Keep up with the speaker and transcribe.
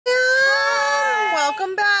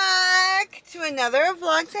welcome back to another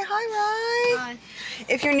vlog. Say hi, Rye. Hi.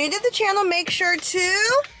 If you're new to the channel, make sure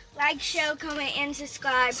to like, share, comment, and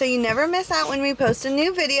subscribe so you never miss out when we post a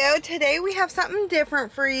new video. Today we have something different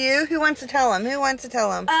for you. Who wants to tell them? Who wants to tell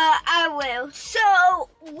them? I will. So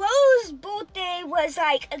Rose's birthday was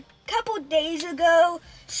like a couple days ago.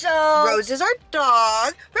 So Rose is our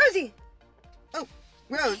dog. Rosie. Oh,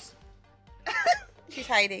 Rose. She's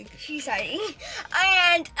hiding. She's hiding.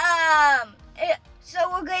 And so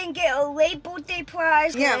we're gonna get a late birthday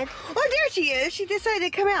prize. Yeah. Oh, there she is. She decided to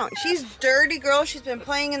come out. She's dirty girl. She's been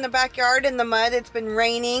playing in the backyard in the mud. It's been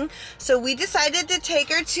raining. So we decided to take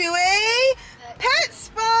her to a pet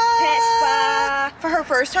spa. For her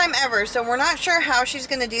first time ever. So we're not sure how she's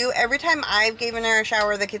going to do. Every time I've given her a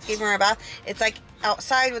shower, the kids gave her a bath, it's like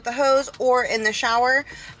outside with the hose or in the shower.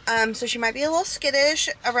 So she might be a little skittish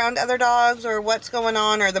around other dogs or what's going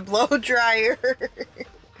on or the blow dryer.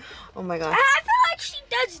 Oh my gosh. I feel like she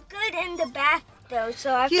does good in the bath though,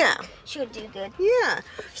 so I think she'll do good. Yeah.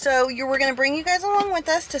 So we're going to bring you guys along with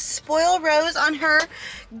us to spoil Rose on her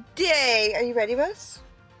day. Are you ready, Rose?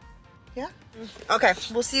 Yeah? Okay.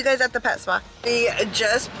 We'll see you guys at the pet spa. We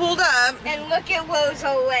just pulled up. And look at Rose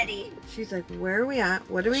already. She's like, where are we at?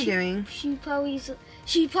 What are we doing? She probably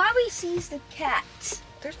sees the cats.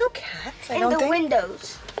 There's no cats, I in don't the think.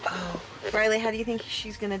 windows. Oh. Rylee, how do you think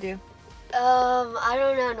she's going to do? I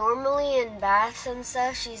don't know. Normally in baths and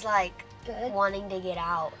stuff, she's like Good. wanting to get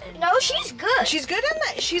out. And No, she's good. She's good in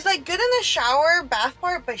the, she's like good in the shower, bath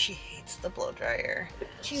part, but she hates the blow dryer.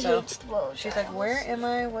 She hates the blow She's like, where am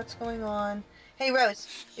I? What's going on? Hey, Rose,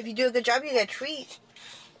 if you do a good job, you get a treat.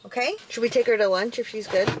 Okay? Should we take her to lunch if she's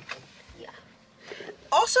good? Yeah.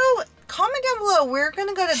 Also, comment down below. We're going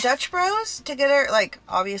to go to Dutch Bros to get her, like,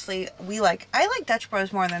 obviously, I like Dutch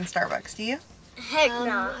Bros more than Starbucks. Do you? Heck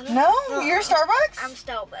no. No? You're Starbucks? I'm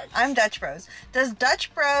Starbucks. I'm Dutch Bros. Does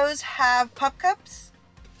Dutch Bros have pup cups?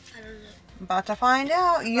 I don't know. About to find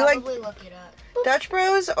out. You Probably like look it up. Dutch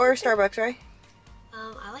Bros or Starbucks, right?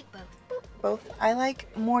 I like both. Both. I like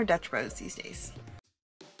more Dutch Bros these days.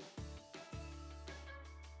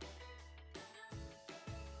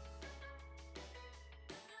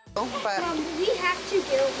 But We have to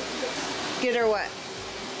get over this. get her what?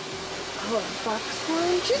 Oh, a fox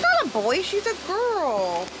one? She's not a boy, she's a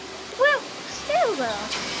girl. Well, still though.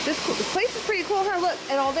 This place is pretty cool. Huh? Look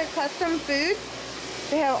at all their custom food.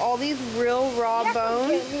 They have all these real raw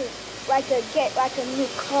bones. Get a new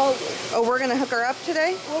car. Oh, we're gonna hook her up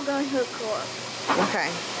today? We're gonna hook her up. Okay.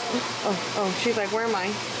 Oh, she's like, where am I?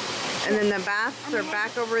 And then the baths are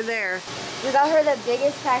back over there. We got her the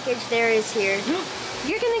biggest package there is here.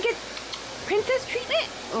 You're gonna get princess treatment?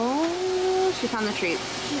 Oh, she found the treat.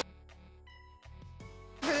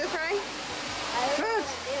 For this, right? Rose,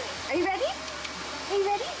 are you ready? Are you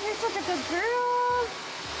ready? You're such a good girl.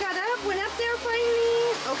 Got up, went up there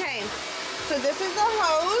finally. Okay, so this is the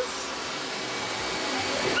hose.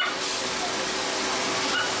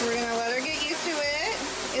 We're gonna let her get used to it.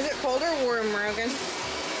 Is it cold or warm, Rogan?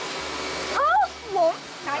 Oh, warm.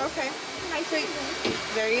 Nice. Okay. Nice. Sweet.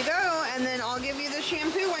 There you go. And then I'll give you the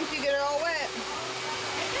shampoo once you get her all wet.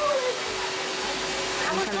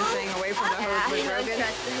 I'm kind of staying away from the hose with Rogan.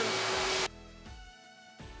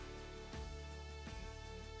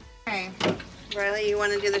 Okay. Rylee, you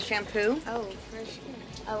want to do the shampoo? Oh,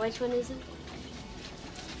 which one is it?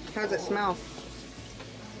 How does it smell?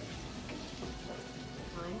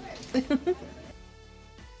 Fine.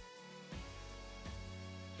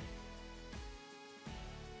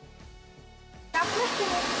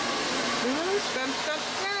 Scrub, scrub,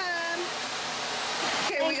 scrub.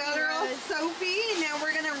 Okay, we got her all soapy. Now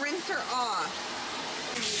we're going to rinse her off.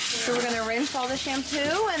 So we're going to rinse all the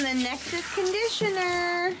shampoo, and then next is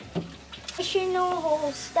conditioner. Additional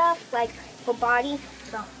whole stuff like her body.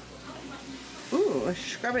 So. Ooh,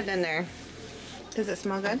 scrub it in there. Does it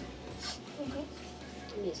smell good?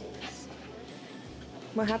 I'm using this.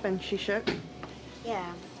 What happened? She shook?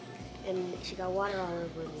 Yeah. And she got water all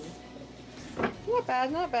over me. Not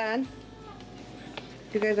bad, not bad.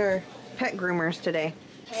 You guys are pet groomers today.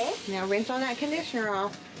 Okay. Now rinse all that conditioner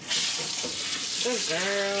off. Good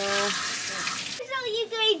girl. So you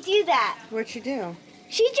gonna do that? What'd you do?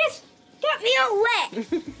 She just got me all wet.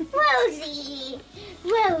 Rosie.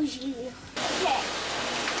 Okay.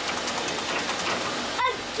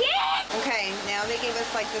 Again? Okay, now they gave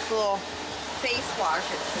us like this little face wash.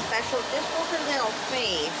 It's special just for her little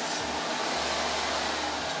face.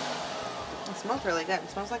 It smells really good. It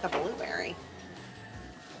smells like a blueberry.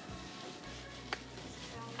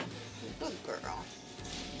 Good girl.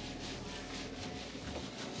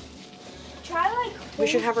 Try like. We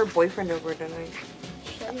should have her boyfriend over tonight.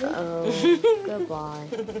 Oh, goodbye.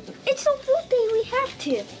 It's a birthday. We have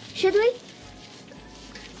to. Should we?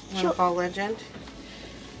 Want to call Legend?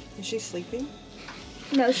 Is she sleeping?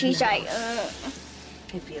 No, she's like,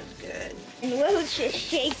 It feels good. And Rose just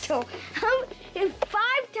shakes so. In 5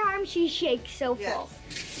 times she shakes so full.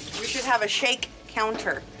 We should have a shake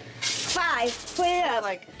counter. 5. Put it up.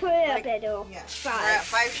 Put it up, Edo. Yeah. 5. We're at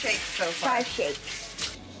 5 shakes so far. 5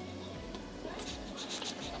 shakes.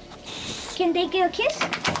 Can they get a kiss?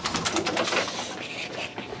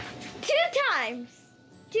 2 times.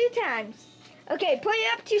 2 times. Okay, put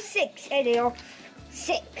it up to 6, Edo.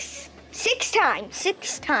 6. 6 times.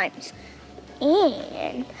 6 times.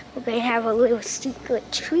 And we're gonna have a little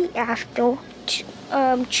secret treat after.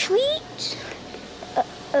 Treat,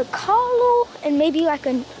 a collar, and maybe like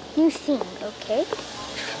a new thing, okay?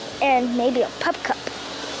 And maybe a pup cup.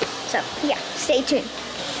 So yeah, stay tuned.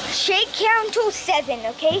 Shake count till 7,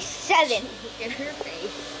 okay? 7. Look at her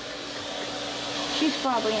face. She's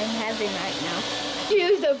probably in heaven right now. She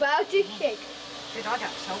was about to shake. Your dog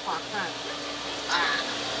got so fucked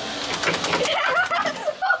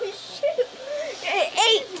Oh shoot!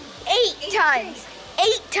 8 times.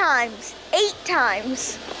 8 times. 8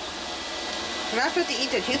 times. You're not supposed to eat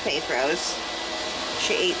the toothpaste, Rose.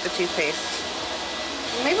 She ate the toothpaste.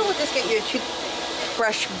 Maybe we'll just get you a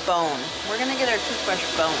toothbrush bone. We're gonna get our toothbrush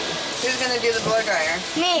bone. Who's gonna do the blow dryer?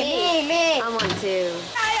 Me. I want to.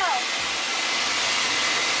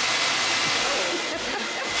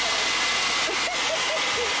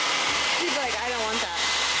 She's like, I don't want that.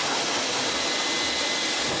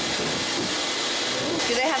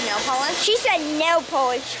 Do they have nail polish? She said nail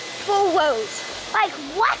polish for Rose. Like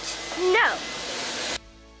what? No.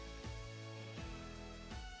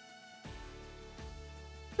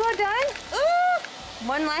 You all done? Ooh!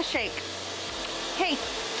 One last shake. Hey,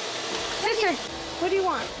 sister, what do you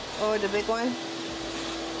want? Oh, the big one?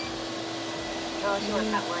 Oh, she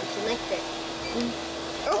wants that one. She licked it.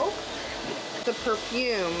 Oh! The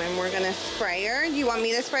perfume, and we're gonna spray her. Do you want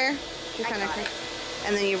me to spray her? She's kind of got it.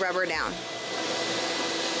 And then you rub her down.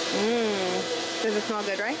 Does it smell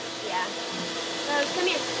good, right? Yeah. Rose, come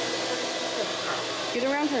here. Get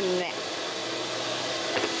around her neck.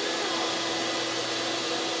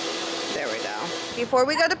 There we go. Before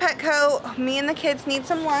we go to Petco, me and the kids need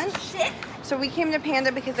some lunch. So we came to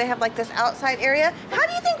Panda because they have like this outside area. How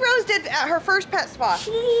do you think Rose did at her first pet spa?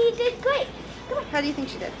 She did great. How do you think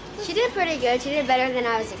she did? She did pretty good. She did better than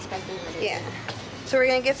I was expecting her to. Yeah. So we're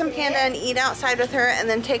gonna get some Panda and eat outside with her and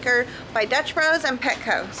then take her by Dutch Bros and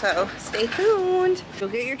Petco. So stay tuned. You'll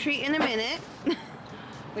get your treat in a minute.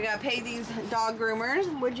 We gotta pay these dog groomers.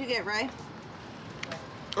 What'd you get, Rye?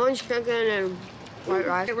 Orange chicken and white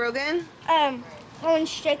rice. Hey, Rogan?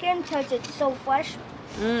 Orange chicken because it's so fresh.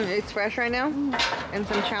 It's fresh right now. And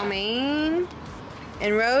some chow mein.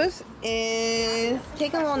 And Rose is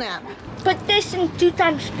taking a little nap. Put this in 2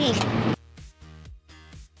 times speed.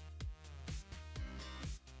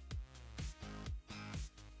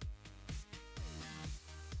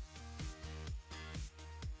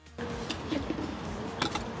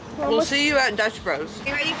 We'll see you at Dutch Bros.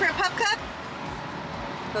 You ready for a pup cup?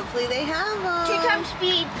 Hopefully they have them. 2 times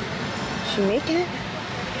speed. She making it?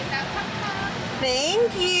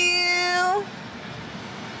 Thank you.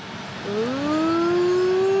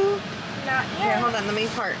 Ooh. Not Here, yet. hold on, let me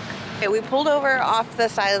park. Okay, we pulled over off the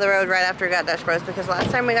side of the road right after we got Dutch Bros because last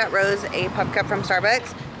time we got Rose a pup cup from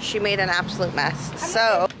Starbucks, she made an absolute mess.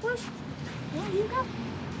 So, There you go.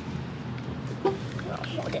 I'll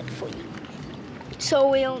hold it for you. So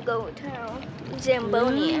we don't go down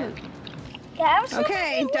Zambonia. Yeah,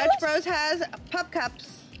 okay, Dutch Bros has pup cups.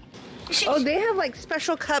 Oh, they have like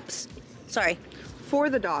special cups, sorry, for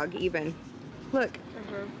the dog even. Look.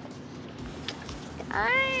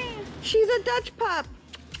 She's a Dutch pup.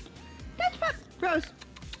 Dutch pup. Rose.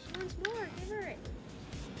 She wants more. Give her it.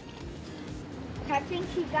 I think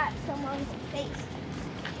she got some on her face.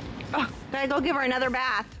 Oh, gotta go give her another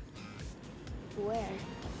bath. Where?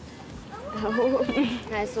 Oh.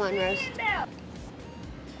 Nice one, Rose.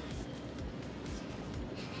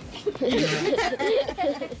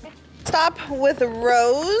 Stop with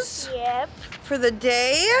Rose Yep. for the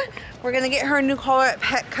day. We're gonna get her a new collar at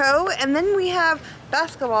Petco, and then we have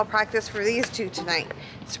basketball practice for these two tonight.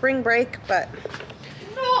 Spring break, but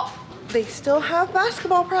they still have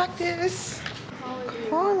basketball practice.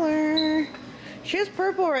 Collar. She has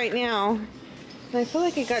purple right now. And I feel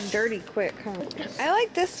like it got dirty quick, huh? I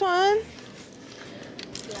like this one.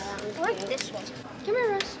 I like this one. Come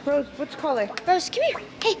here, Rose. Rose, what's collar? Rose, come here.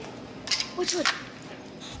 Hey, which one?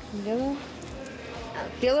 Yellow?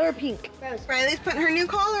 Yellow or pink? Rose. Riley's putting her new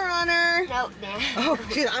collar on her. No, nah. Oh,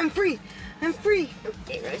 shit, I'm free. I'm free.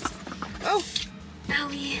 Okay, Rose. Oh.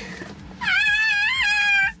 Owie.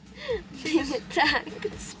 Being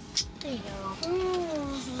attacked. There you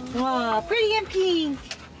go. Aw, pretty and pink.